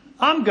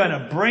 I'm going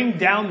to bring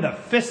down the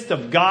fist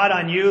of God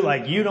on you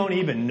like you don't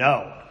even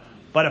know.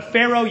 But a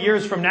Pharaoh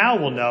years from now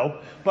will know.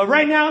 But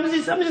right now, I'm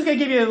just going to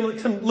give you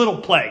some little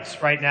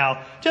plagues right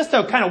now, just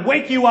to kind of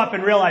wake you up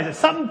and realize that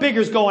something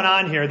bigger is going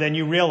on here than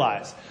you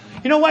realize.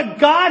 You know what?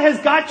 God has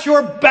got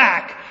your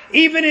back,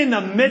 even in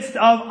the midst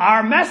of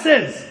our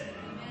messes.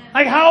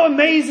 Like, how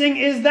amazing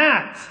is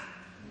that?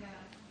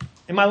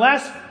 And my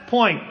last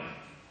point,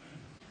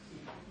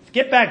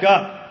 get back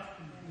up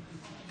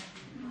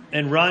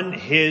and run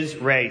his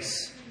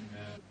race.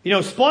 You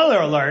know,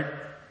 spoiler alert,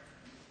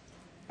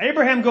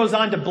 Abraham goes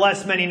on to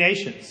bless many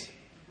nations.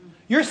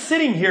 You're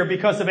sitting here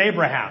because of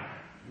Abraham.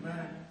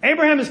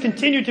 Abraham has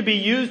continued to be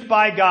used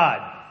by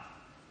God.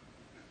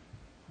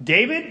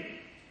 David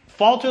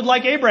faltered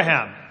like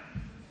Abraham.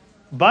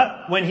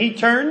 But when he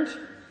turned,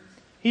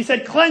 he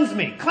said, cleanse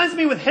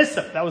me with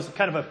hyssop. That was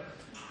kind of a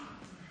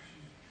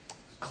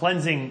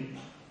cleansing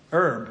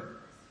herb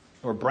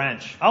or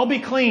branch. I'll be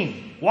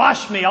clean.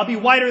 Wash me. I'll be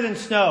whiter than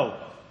snow.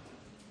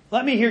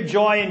 Let me hear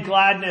joy and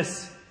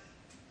gladness.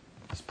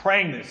 He's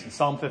praying this in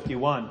Psalm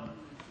 51.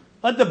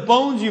 Let the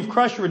bones you've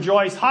crushed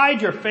rejoice.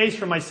 Hide your face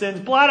from my sins.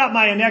 Blot out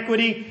my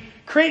iniquity.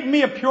 Create in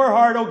me a pure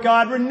heart, O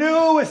God.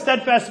 Renew a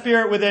steadfast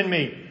spirit within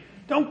me.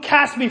 Don't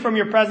cast me from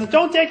your presence.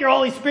 Don't take your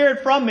Holy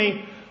Spirit from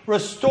me.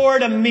 Restore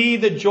to me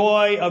the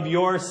joy of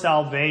your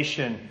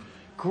salvation.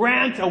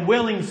 Grant a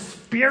willing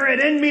spirit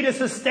in me to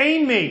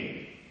sustain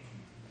me.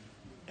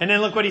 And then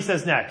look what he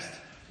says next.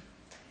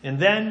 And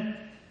then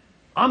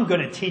I'm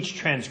going to teach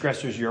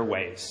transgressors your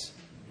ways,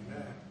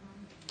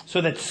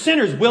 so that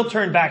sinners will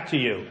turn back to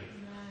you.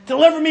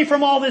 Deliver me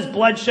from all this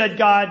bloodshed,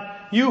 God,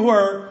 you who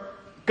are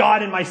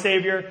God and my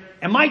Savior,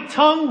 and my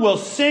tongue will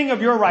sing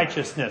of your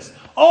righteousness.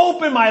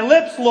 Open my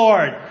lips,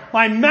 Lord.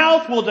 My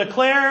mouth will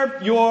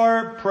declare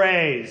your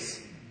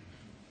praise.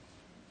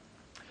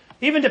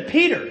 Even to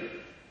Peter,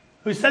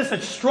 who says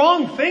such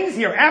strong things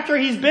here after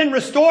he's been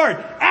restored,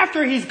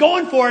 after he's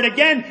going for it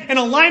again in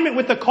alignment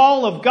with the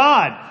call of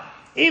God.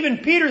 Even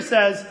Peter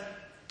says,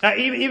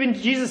 even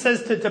Jesus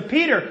says to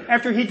Peter,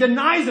 after he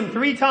denies him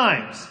 3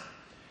 times,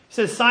 he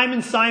says,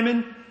 Simon,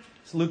 Simon,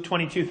 It's Luke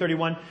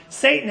 22:31.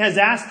 Satan has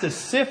asked to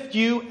sift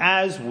you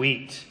as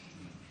wheat.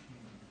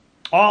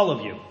 All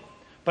of you.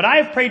 But I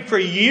have prayed for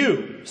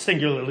you,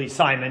 singularly,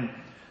 Simon,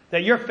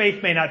 that your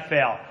faith may not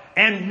fail.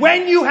 And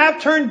when you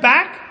have turned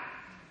back,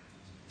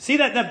 see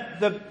that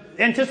the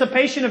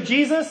anticipation of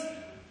Jesus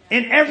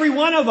in every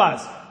one of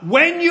us.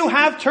 When you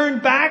have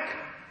turned back,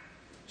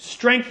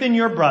 strengthen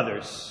your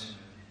brothers.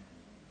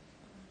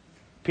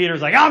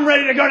 Peter's like, I'm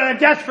ready to go to the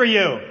death for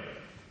you.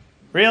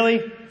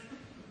 Really?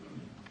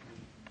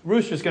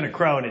 Rooster's going to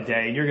crow in a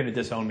day, and you're going to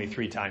disown me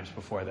 3 times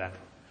before that.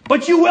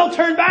 But you will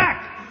turn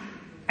back.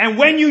 And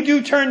when you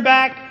do turn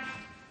back,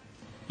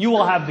 you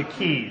will have the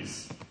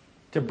keys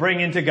to bring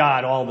into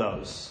God all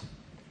those.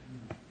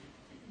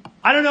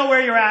 I don't know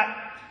where you're at,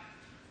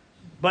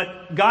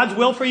 but God's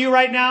will for you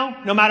right now,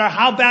 no matter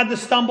how bad the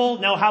stumble,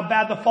 no how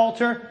bad the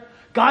falter,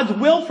 God's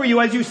will for you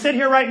as you sit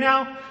here right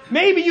now,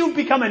 maybe you've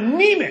become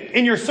anemic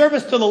in your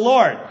service to the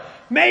Lord.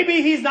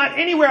 Maybe He's not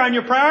anywhere on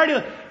your priority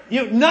list.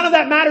 None of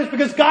that matters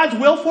because God's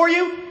will for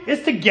you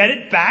is to get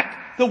it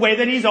back the way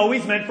that He's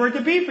always meant for it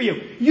to be for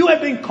you. You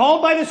have been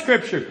called by the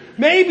Scripture.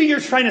 Maybe you're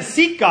trying to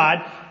seek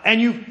God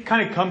and you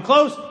kind of come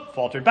close,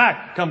 faltered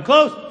back, come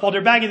close,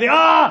 faltered back, and you think,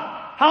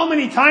 how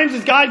many times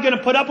is God going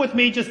to put up with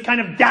me just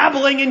kind of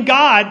dabbling in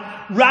God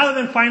rather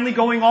than finally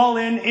going all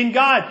in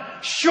God?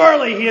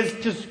 Surely He is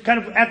just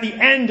kind of at the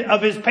end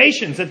of His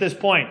patience at this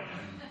point.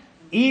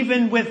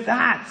 Even with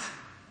that,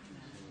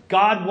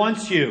 God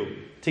wants you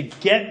to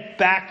get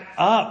back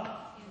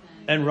up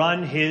and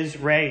run His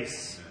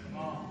race.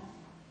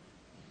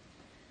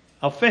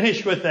 I'll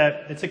finish with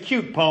it's a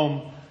cute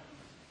poem,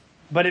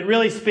 but it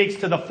really speaks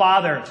to the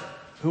Father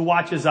who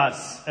watches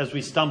us as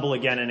we stumble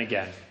again and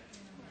again.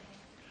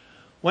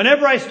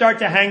 Whenever I start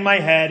to hang my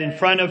head in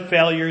front of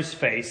failure's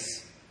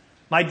face,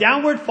 my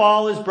downward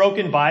fall is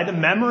broken by the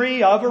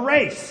memory of a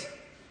race,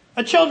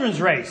 a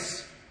children's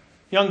race.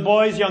 Young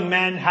boys, young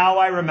men, how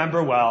I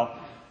remember well.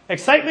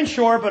 Excitement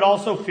sure, but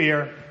also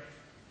fear.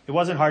 It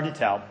wasn't hard to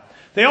tell.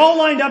 They all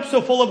lined up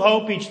so full of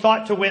hope, each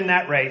thought to win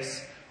that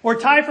race, or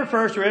tie for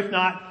first, or if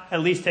not, at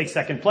least take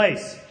second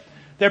place.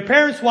 Their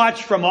parents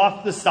watched from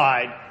off the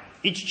side,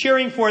 each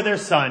cheering for their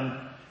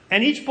son,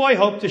 and each boy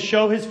hoped to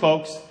show his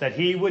folks that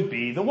he would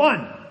be the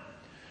one.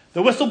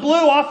 The whistle blew,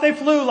 off they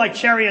flew like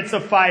chariots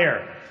of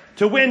fire.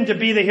 To win, to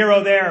be the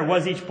hero there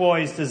was each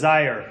boy's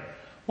desire.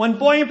 One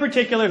boy in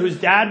particular, whose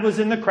dad was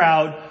in the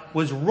crowd,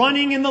 was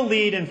running in the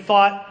lead and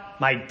thought,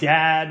 my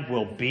dad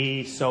will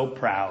be so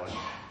proud.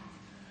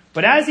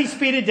 But as he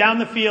speeded down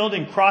the field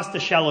and crossed a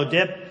shallow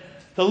dip,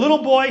 the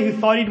little boy who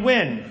thought he'd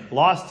win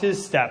lost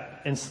his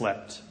step and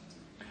slipped.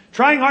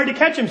 Trying hard to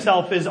catch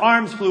himself, his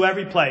arms flew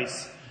every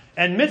place,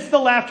 and midst the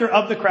laughter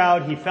of the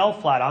crowd, he fell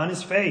flat on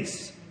his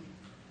face.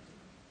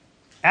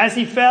 As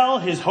he fell,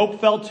 his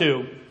hope fell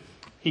too.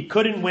 He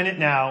couldn't win it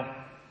now.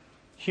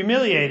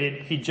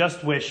 Humiliated, he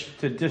just wished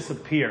to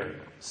disappear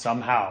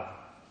somehow.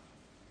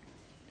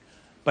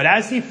 But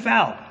as he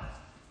fell,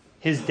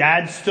 his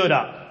dad stood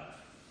up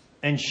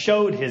and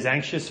showed his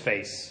anxious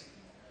face,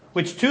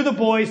 which to the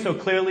boy so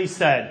clearly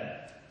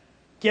said,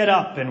 get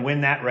up and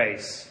win that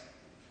race.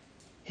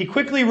 He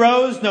quickly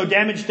rose, no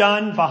damage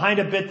done, behind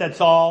a bit that's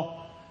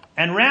all,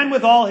 and ran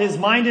with all his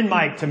mind and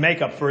might to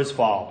make up for his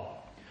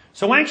fall.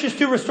 So anxious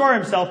to restore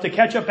himself, to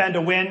catch up and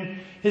to win,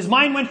 his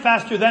mind went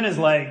faster than his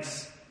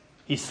legs.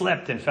 He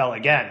slipped and fell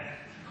again.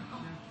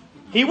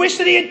 He wished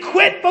that he had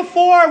quit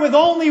before with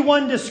only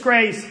one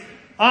disgrace.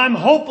 I'm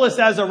hopeless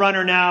as a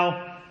runner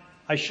now.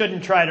 I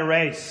shouldn't try to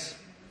race.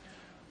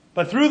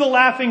 But through the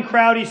laughing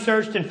crowd he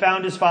searched and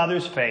found his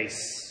father's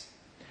face.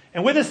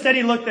 And with a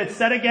steady look that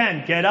said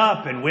again, get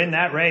up and win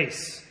that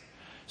race.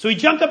 So he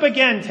jumped up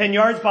again 10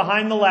 yards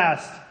behind the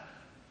last.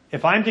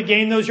 If I'm to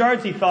gain those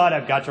yards, he thought,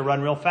 I've got to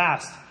run real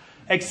fast.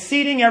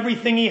 Exceeding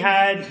everything he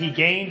had, he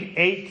gained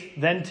 8,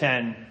 then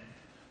 10.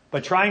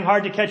 But trying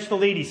hard to catch the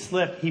lead, he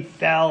slipped, he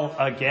fell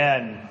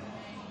again.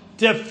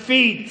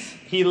 Defeat,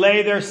 he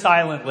lay there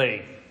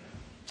silently.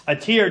 A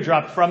tear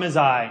dropped from his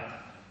eye.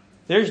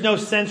 There's no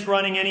sense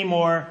running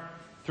anymore.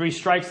 3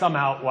 strikes, I'm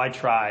out, why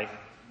try?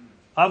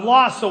 I've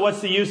lost, so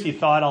what's the use, he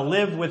thought. I'll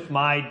live with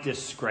my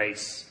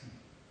disgrace.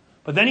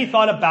 But then he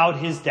thought about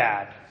his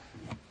dad,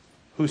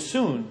 who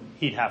soon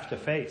he'd have to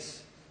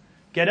face.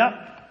 Get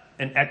up,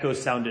 an echo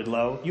sounded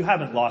low. You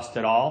haven't lost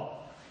it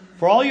all.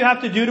 For all you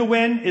have to do to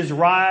win is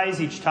rise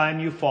each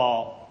time you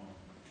fall.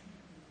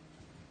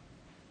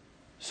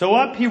 So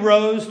up he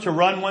rose to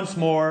run once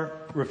more,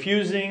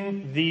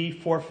 refusing the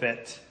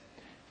forfeit.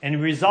 And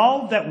he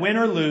resolved that win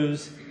or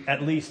lose,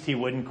 at least he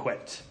wouldn't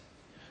quit.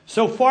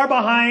 So far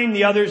behind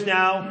the others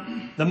now,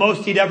 the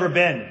most he'd ever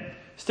been.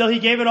 Still he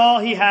gave it all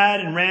he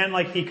had and ran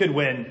like he could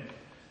win.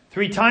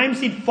 3 times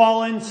he'd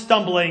fallen,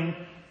 stumbling.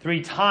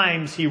 3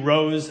 times he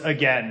rose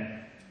again.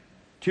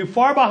 Too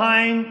far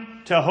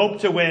behind to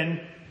hope to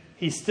win,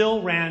 he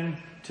still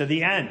ran to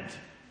the end.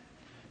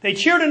 They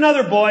cheered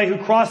another boy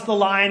who crossed the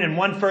line and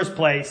won first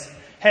place.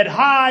 Head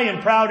high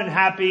and proud and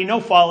happy, no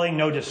falling,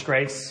 no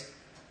disgrace.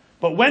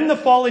 But when the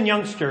fallen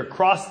youngster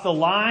crossed the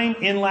line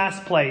in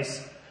last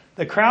place,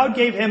 the crowd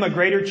gave him a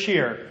greater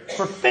cheer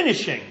for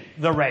finishing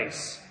the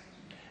race.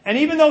 And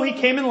even though he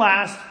came in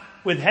last,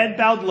 with head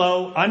bowed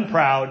low,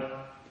 unproud,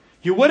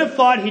 you would have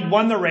thought he'd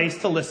won the race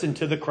to listen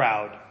to the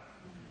crowd.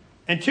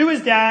 And to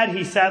his dad,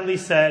 he sadly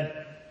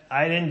said,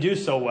 I didn't do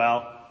so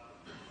well.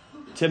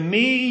 To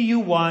me you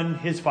won,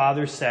 his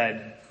father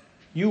said.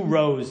 You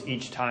rose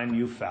each time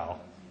you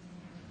fell.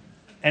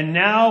 And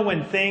now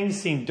when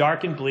things seem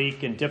dark and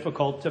bleak and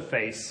difficult to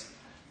face,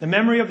 the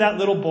memory of that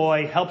little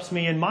boy helps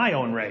me in my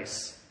own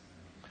race.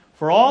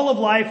 For all of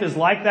life is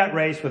like that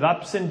race with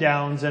ups and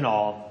downs and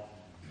all.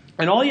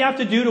 And all you have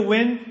to do to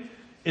win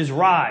is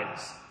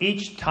rise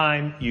each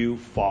time you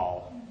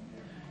fall.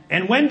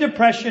 And when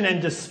depression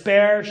and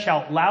despair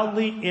shout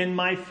loudly in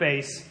my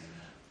face,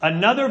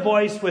 another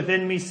voice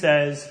within me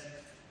says,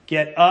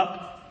 get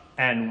up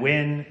and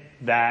win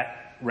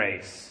that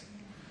race.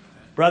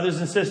 Brothers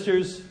and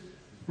sisters,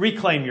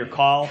 reclaim your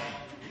call.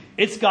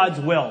 It's God's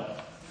will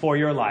for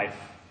your life.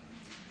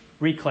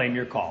 Reclaim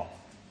your call.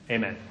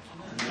 Amen.